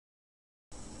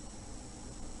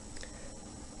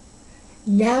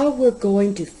Now we're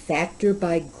going to factor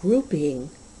by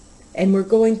grouping, and we're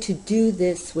going to do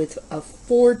this with a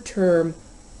 4-term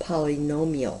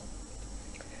polynomial.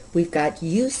 We've got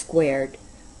u squared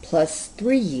plus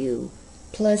 3u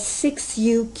plus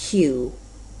 6uq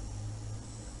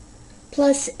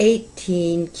plus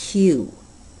 18q.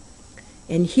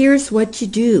 And here's what you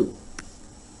do.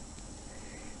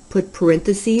 Put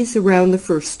parentheses around the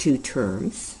first two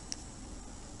terms.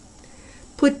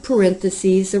 Put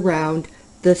parentheses around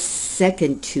the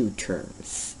second two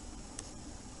terms.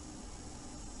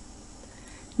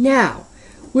 Now,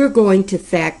 we're going to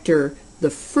factor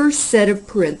the first set of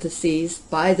parentheses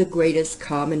by the greatest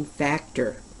common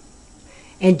factor.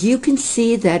 And you can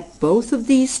see that both of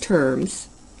these terms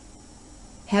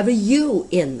have a u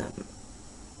in them.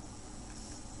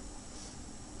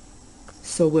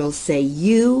 So we'll say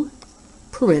u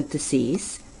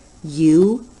parentheses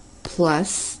u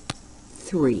plus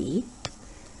 3.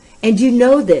 And you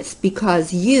know this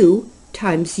because u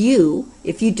times u,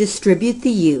 if you distribute the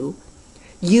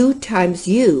u times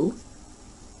u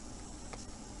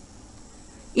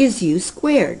is u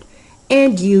squared.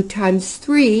 And u times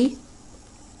 3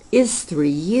 is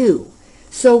 3u.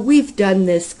 So we've done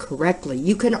this correctly.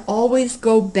 You can always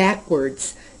go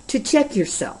backwards to check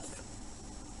yourself.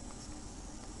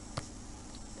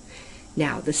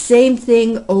 Now, the same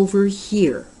thing over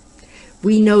here.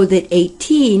 We know that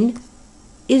 18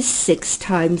 is 6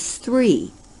 times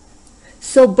 3.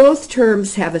 So both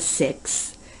terms have a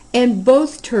 6, and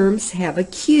both terms have a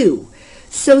q.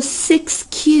 So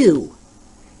 6q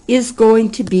is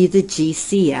going to be the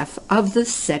GCF of the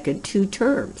second two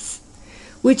terms,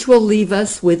 which will leave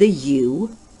us with a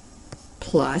u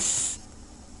plus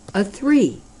a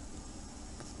 3.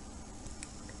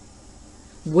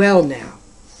 Well now,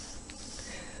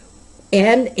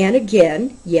 and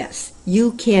again, yes,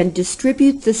 you can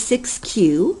distribute the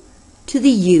 6q to the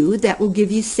u. That will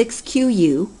give you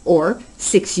 6q or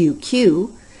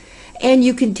 6uq. And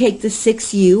you can take the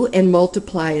 6u and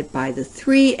multiply it by the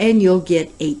 3, and you'll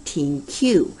get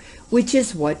 18q, which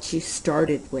is what you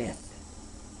started with.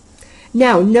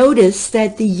 Now, notice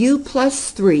that the u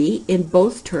plus 3 in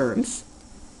both terms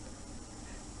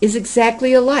is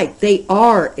exactly alike. They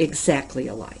are exactly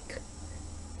alike.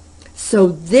 So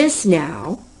this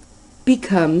now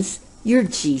becomes your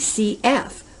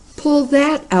GCF. Pull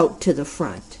that out to the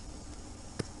front.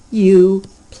 U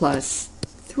plus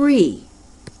 3.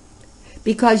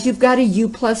 Because you've got a u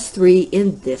plus 3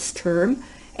 in this term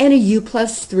and a u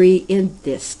plus 3 in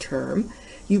this term.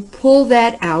 You pull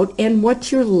that out, and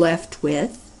what you're left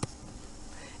with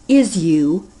is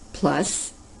u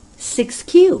plus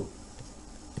 6q.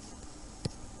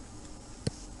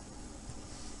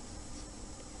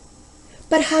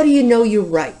 But how do you know you're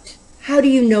right? How do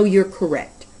you know you're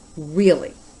correct?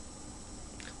 Really?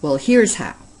 Well, here's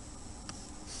how.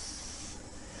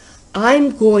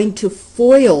 I'm going to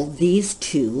FOIL these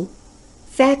two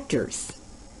factors.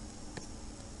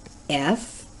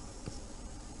 F,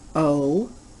 O,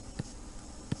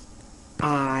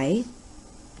 I,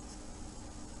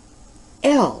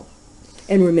 L.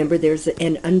 And remember, there's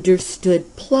an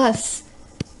understood plus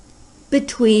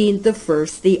between the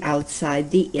first, the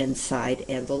outside, the inside,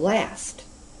 and the last.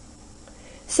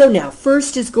 So now,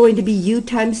 first is going to be u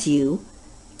times u.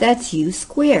 That's u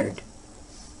squared.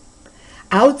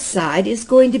 Outside is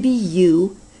going to be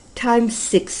u times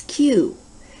 6q.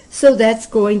 So that's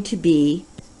going to be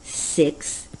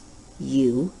 6uq.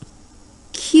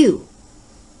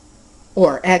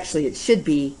 Or actually, it should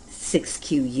be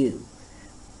 6qu.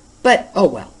 But, oh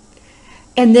well.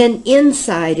 And then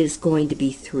inside is going to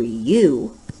be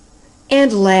 3u.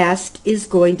 And last is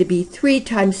going to be 3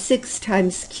 times 6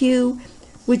 times q,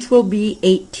 which will be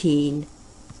 18q.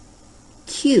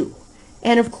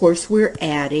 And of course, we're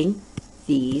adding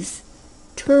these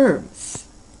terms.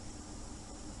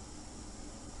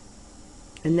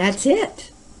 And that's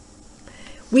it.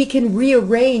 We can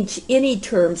rearrange any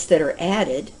terms that are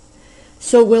added.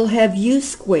 So we'll have u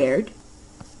squared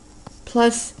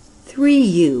plus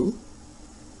 3u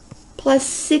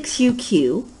plus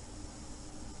 6uq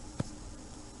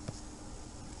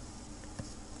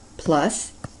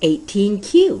plus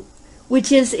 18q,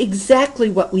 which is exactly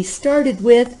what we started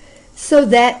with, so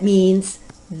that means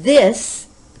this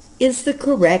is the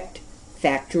correct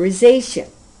factorization.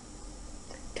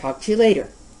 Talk to you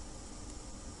later.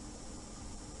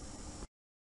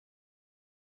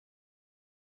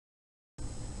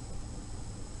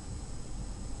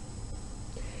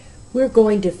 We're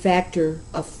going to factor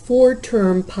a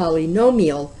 4-term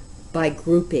polynomial by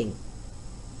grouping.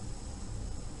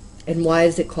 And why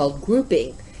is it called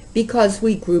grouping? Because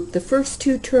we group the first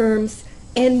two terms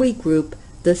and we group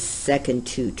the second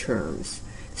two terms.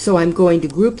 So I'm going to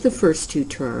group the first two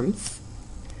terms,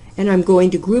 and I'm going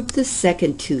to group the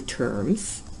second two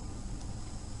terms,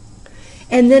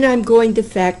 and then I'm going to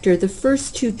factor the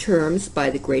first two terms by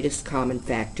the greatest common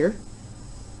factor.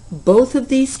 Both of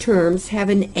these terms have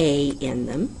an a in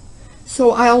them,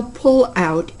 so I'll pull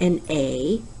out an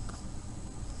a,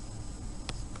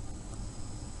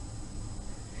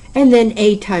 and then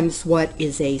a times what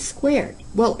is a squared?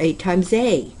 Well, a times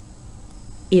a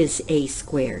is a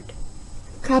squared.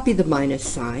 Copy the minus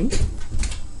sign.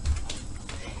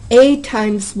 A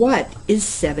times what is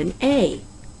 7a?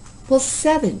 Well,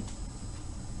 7.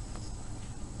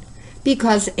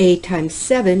 Because a times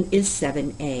 7 is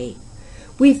 7a.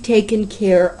 We've taken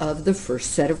care of the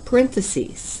first set of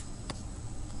parentheses.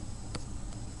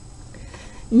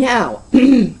 Now,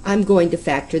 I'm going to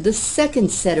factor the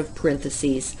second set of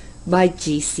parentheses by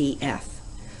GCF.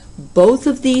 Both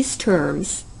of these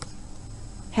terms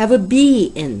have a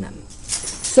b in them,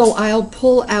 so I'll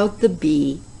pull out the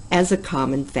b as a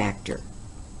common factor.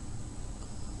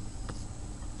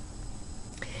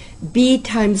 B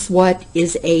times what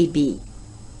is AB?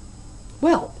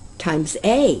 Well, times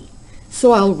A.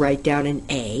 So I'll write down an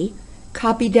A,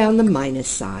 copy down the minus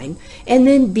sign, and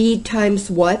then B times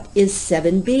what is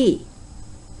 7B?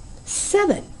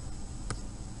 7.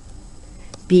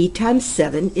 B times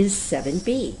 7 is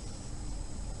 7B.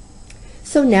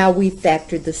 So now we've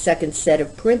factored the second set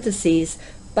of parentheses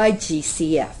by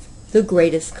GCF, the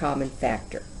greatest common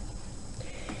factor.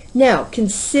 Now,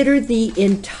 consider the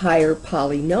entire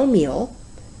polynomial.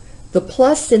 The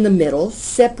plus in the middle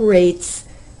separates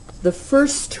the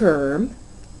first term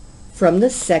from the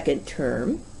second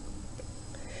term.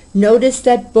 Notice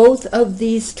that both of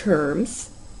these terms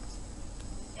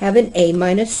have an a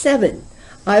minus 7.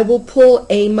 I will pull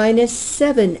a minus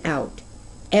 7 out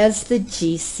as the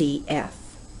GCF.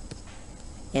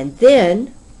 And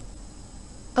then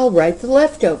I'll write the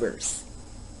leftovers,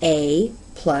 a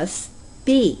plus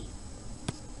b.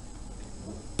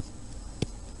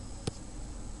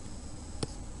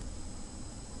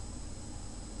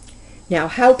 Now,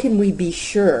 how can we be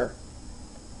sure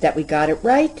that we got it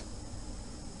right?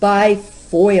 By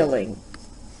foiling.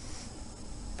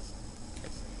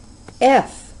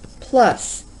 F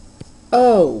plus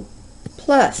O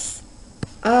plus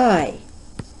I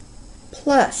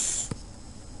plus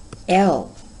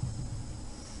L.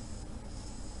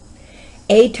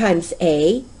 A times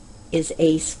A is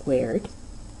a squared.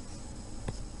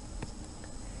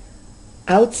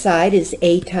 Outside is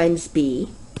a times b.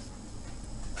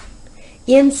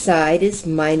 Inside is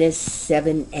minus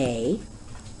 7a.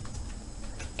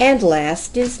 And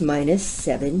last is minus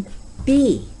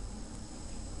 7b.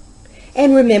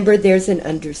 And remember, there's an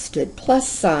understood plus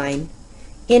sign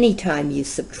anytime you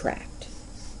subtract.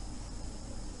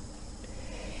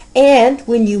 And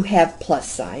when you have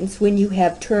plus signs, when you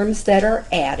have terms that are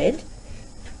added,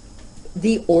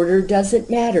 the order doesn't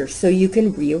matter, so you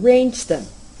can rearrange them.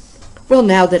 Well,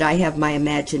 now that I have my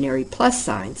imaginary plus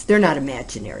signs, they're not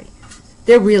imaginary.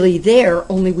 They're really there,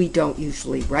 only we don't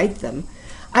usually write them.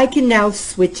 I can now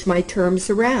switch my terms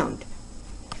around.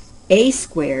 A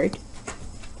squared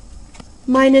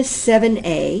minus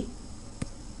 7a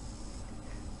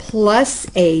plus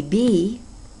ab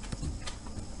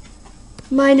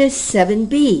minus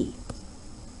 7b.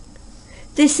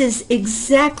 This is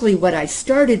exactly what I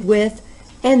started with,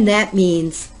 and that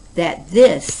means that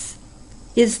this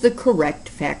is the correct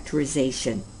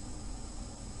factorization.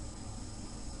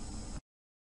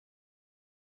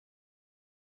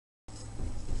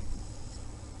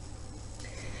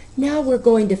 Now we're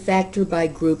going to factor by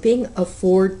grouping a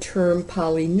 4-term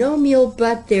polynomial,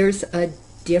 but there's a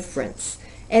difference,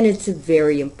 and it's a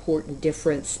very important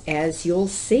difference, as you'll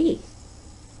see.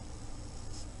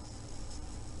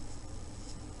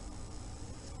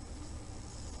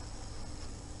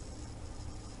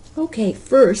 Okay,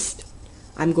 first,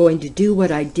 I'm going to do what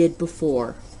I did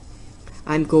before.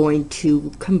 I'm going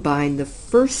to combine the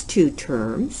first two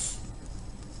terms,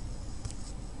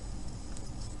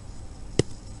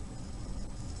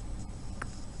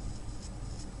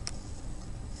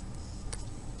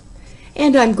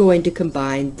 and I'm going to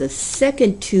combine the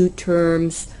second two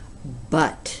terms,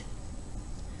 but.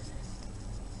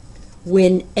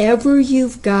 Whenever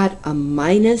you've got a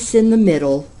minus in the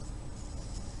middle,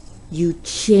 you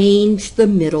change the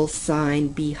middle sign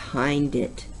behind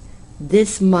it.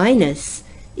 This minus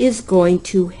is going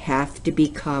to have to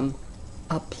become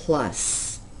a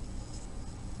plus.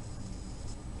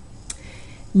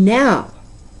 Now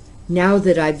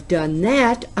that I've done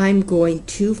that, I'm going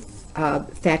to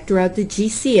factor out the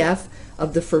GCF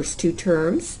of the first two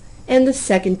terms and the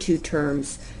second two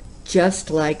terms just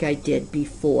like I did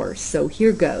before. So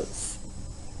here goes.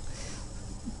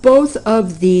 Both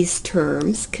of these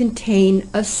terms contain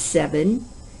a 7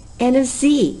 and a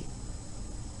z,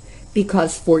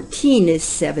 because 14 is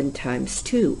 7 times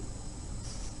 2.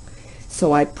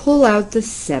 So I pull out the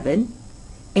 7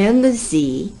 and the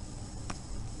z,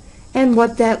 and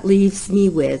what that leaves me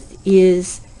with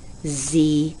is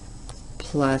z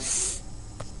plus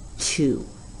 2.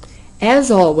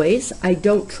 As always, I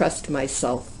don't trust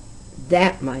myself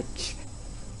that much,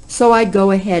 so I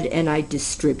go ahead and I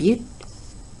distribute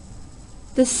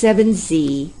the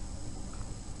 7z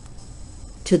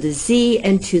to the z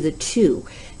and to the 2.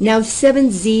 Now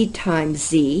 7z times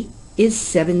z is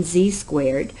 7z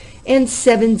squared, and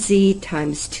 7z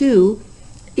times 2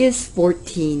 is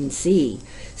 14z.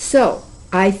 So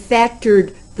I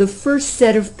factored the first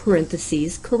set of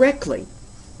parentheses correctly.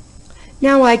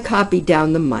 Now I copy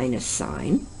down the minus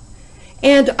sign,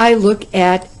 and I look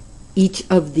at each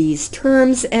of these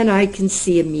terms, and I can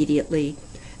see immediately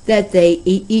that they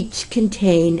each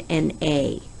contain an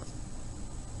a.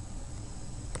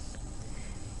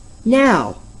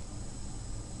 Now,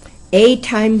 a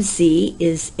times z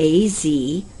is az.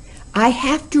 I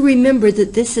have to remember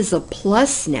that this is a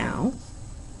plus now,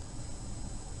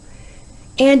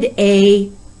 and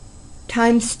a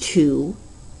times 2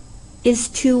 is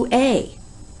 2a.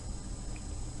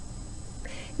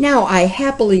 Now I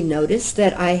happily notice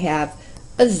that I have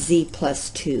a z plus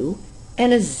 2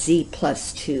 and a z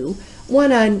plus 2,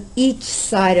 one on each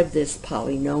side of this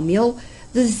polynomial.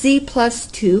 The z plus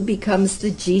 2 becomes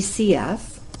the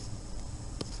GCF,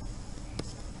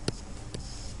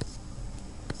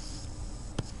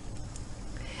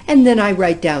 and then I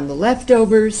write down the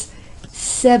leftovers,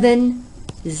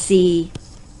 7z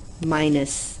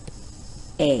minus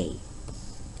a.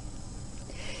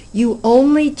 You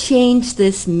only change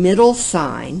this middle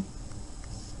sign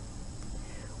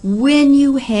when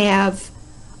you have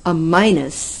a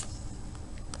minus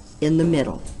in the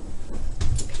middle.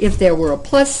 If there were a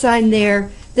plus sign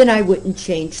there, then I wouldn't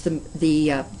change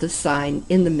the sign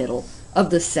in the middle of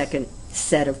the second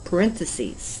set of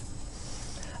parentheses.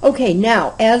 Okay,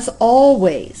 now, as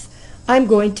always, I'm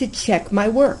going to check my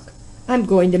work. I'm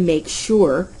going to make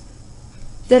sure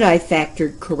that I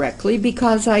factored correctly,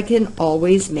 because I can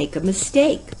always make a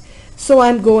mistake. So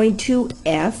I'm going to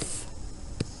f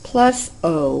plus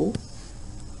o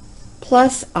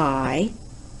plus I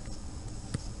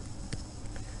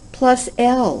plus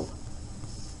L.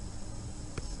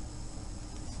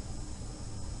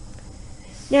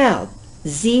 Now,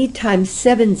 z times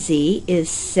 7z is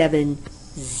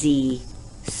 7z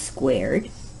squared.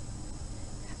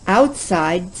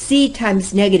 Outside, z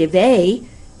times negative a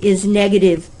is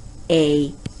negative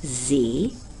az.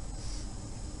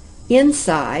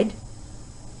 Inside,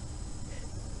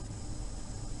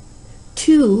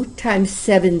 2 times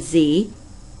 7z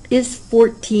is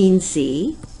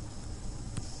 14z.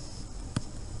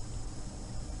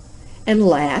 And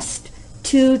last,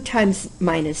 2 times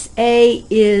minus a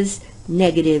is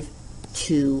negative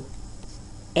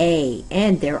 2a.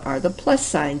 And there are the plus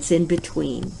signs in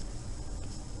between.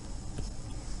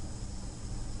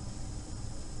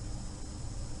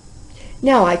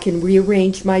 Now I can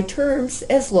rearrange my terms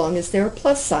as long as there are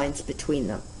plus signs between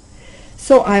them.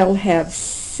 So I'll have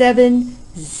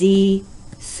 7z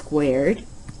squared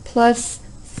plus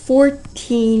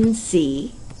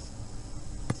 14z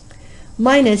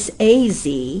minus az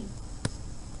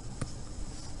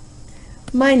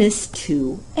minus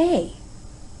 2a.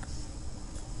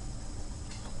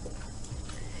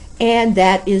 And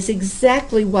that is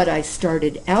exactly what I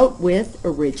started out with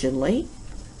originally.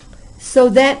 So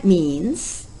that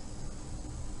means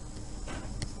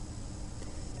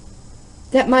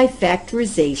that my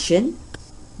factorization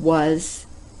was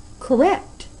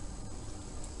correct.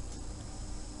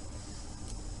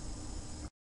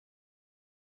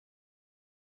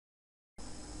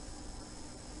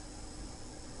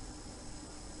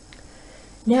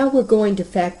 Now we're going to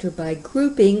factor by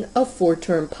grouping a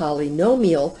 4-term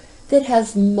polynomial that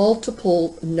has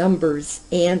multiple numbers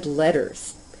and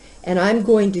letters. And I'm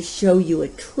going to show you a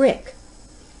trick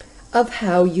of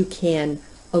how you can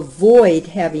avoid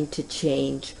having to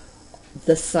change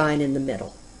the sign in the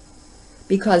middle.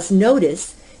 Because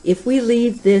notice, if we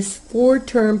leave this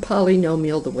 4-term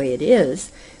polynomial the way it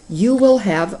is, you will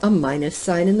have a minus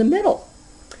sign in the middle,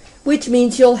 which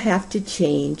means you'll have to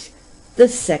change the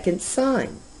second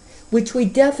sign, which we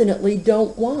definitely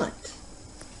don't want.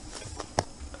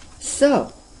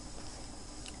 So,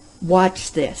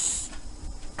 watch this.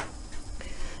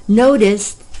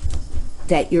 Notice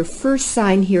that your first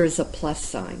sign here is a plus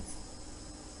sign.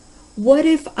 What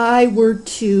if I were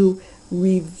to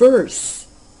reverse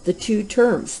the two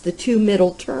terms, the two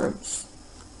middle terms,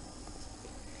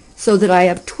 so that I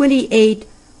have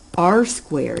 28r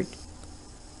squared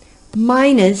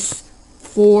minus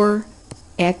 4xr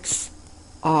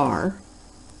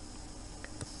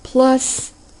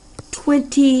plus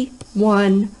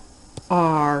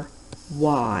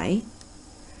 21ry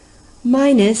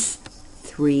minus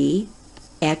 3xy.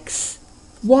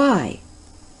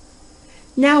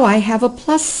 Now I have a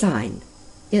plus sign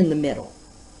in the middle,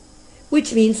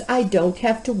 which means I don't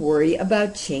have to worry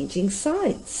about changing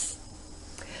signs.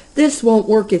 This won't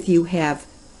work if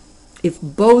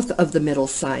both of the middle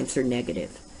signs are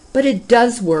negative, but it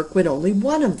does work when only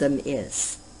one of them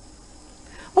is.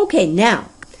 Okay, now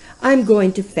I'm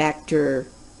going to factor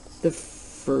the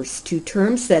first two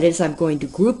terms, that is, I'm going to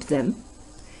group them,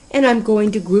 and I'm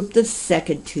going to group the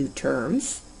second two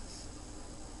terms.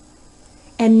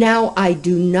 And now I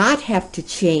do not have to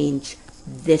change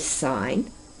this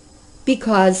sign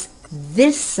because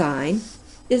this sign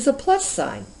is a plus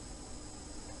sign.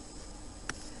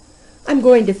 I'm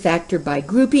going to factor by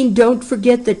grouping. Don't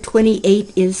forget that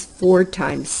 28 is 4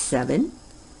 times 7.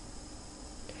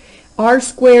 R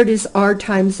squared is r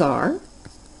times r.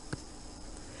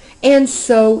 And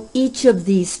so each of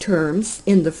these terms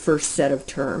in the first set of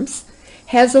terms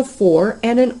has a 4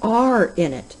 and an r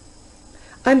in it.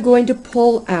 I'm going to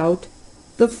pull out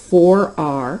the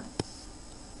 4r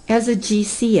as a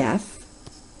GCF,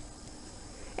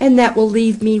 and that will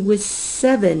leave me with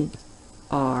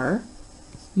 7r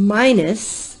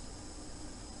minus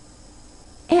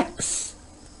x,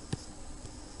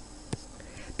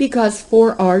 because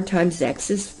 4r times x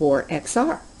is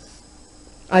 4xr.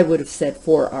 I would have said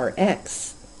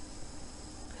 4rx.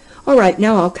 All right,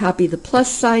 now I'll copy the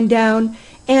plus sign down,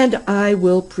 and I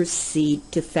will proceed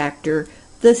to factor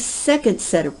the second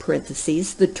set of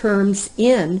parentheses, the terms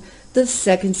in the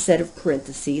second set of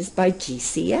parentheses, by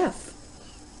GCF.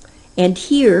 And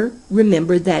here,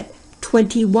 remember that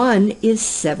 21 is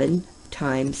 7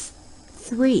 times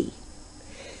 3.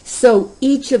 So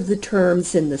each of the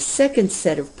terms in the second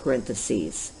set of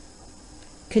parentheses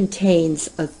contains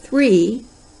a 3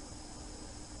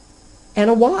 and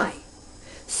a y.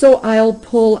 So I'll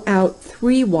pull out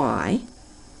 3y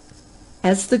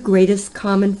as the greatest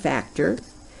common factor,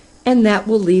 and that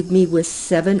will leave me with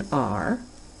 7r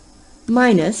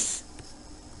minus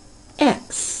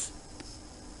x.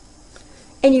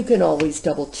 And you can always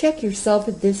double check yourself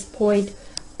at this point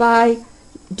by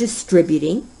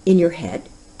distributing in your head.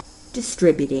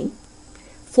 Distributing.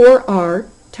 4r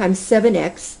times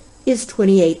 7x is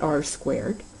 28r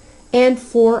squared, and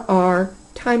 4r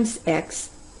times x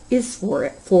is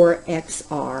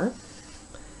 4xr.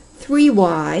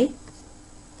 3y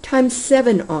times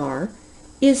 7r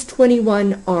is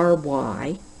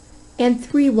 21ry, and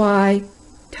 3y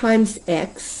times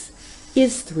x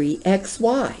is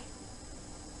 3xy.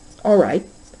 All right,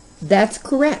 that's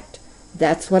correct.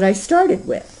 That's what I started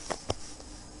with.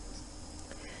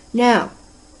 Now,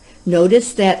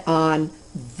 notice that on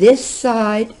this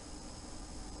side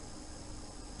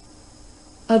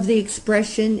of the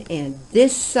expression and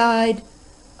this side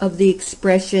of the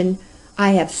expression,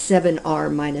 I have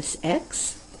 7r minus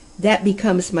x. That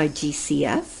becomes my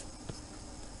GCF.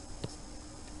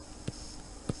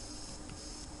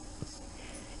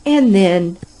 And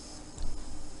then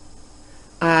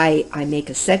I make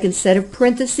a second set of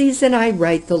parentheses and I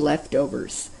write the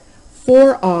leftovers.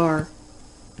 4r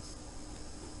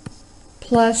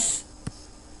plus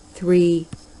 3y.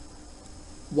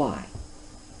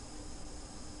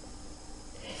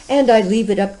 And I leave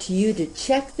it up to you to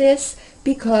check this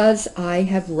because I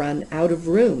have run out of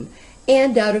room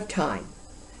and out of time.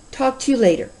 Talk to you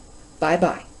later.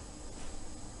 Bye-bye.